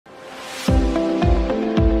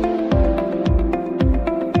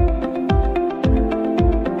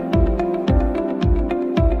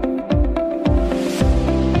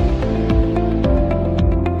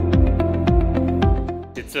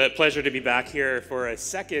pleasure to be back here for a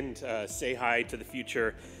second Say Hi to the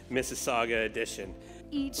Future Mississauga edition.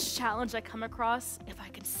 Each challenge I come across, if I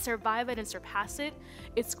can survive it and surpass it,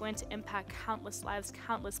 it's going to impact countless lives,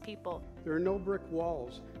 countless people. There are no brick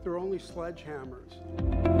walls, there are only sledgehammers.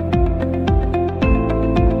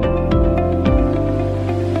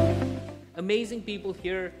 Amazing people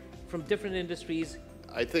here from different industries.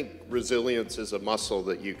 I think resilience is a muscle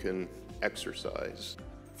that you can exercise.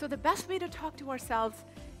 So the best way to talk to ourselves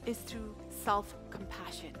is through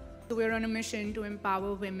self-compassion. So we're on a mission to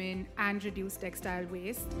empower women and reduce textile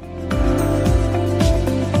waste.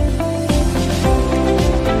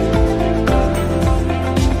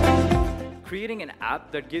 Creating an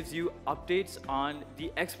app that gives you updates on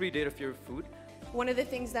the expiry date of your food. One of the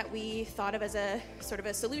things that we thought of as a sort of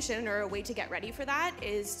a solution or a way to get ready for that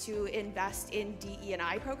is to invest in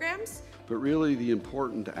DE&I programs. But really the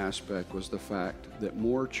important aspect was the fact that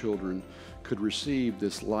more children could receive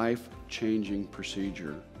this life-changing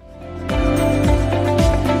procedure.